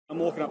I'm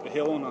walking up the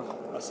hill and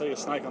I see a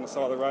snake on the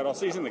side of the road. I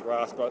see he's in the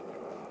grass, but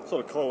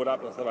sort of coiled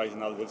up and I thought, oh, he's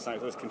another dead snake.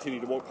 So I just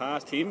continued to walk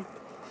past him.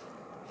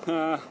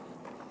 Turns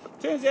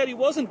out he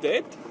wasn't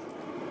dead.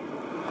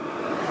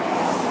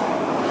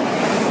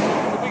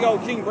 The big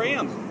old King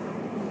Brown.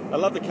 I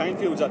love the cane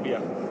fields up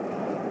here.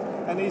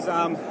 And he's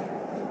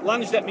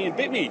lunged at me and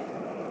bit me.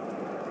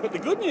 But the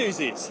good news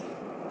is,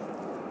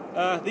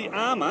 the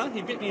armour,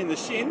 he bit me in the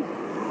shin,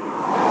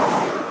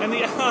 and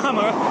the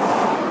armour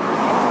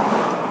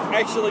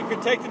actually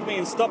protected me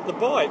and stopped the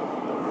bite.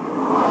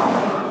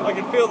 I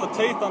could feel the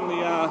teeth on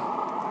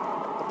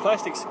the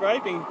plastic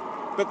scraping,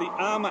 but the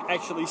armour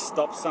actually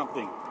stopped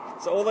something.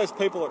 So all those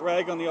people that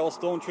rag on the old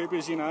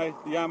Stormtroopers, you know,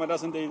 the armour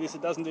doesn't do this,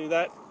 it doesn't do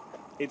that,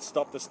 it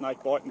stopped the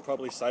snake bite and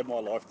probably saved my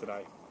life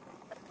today.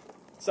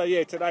 So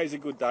yeah, today's a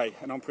good day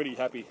and I'm pretty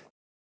happy.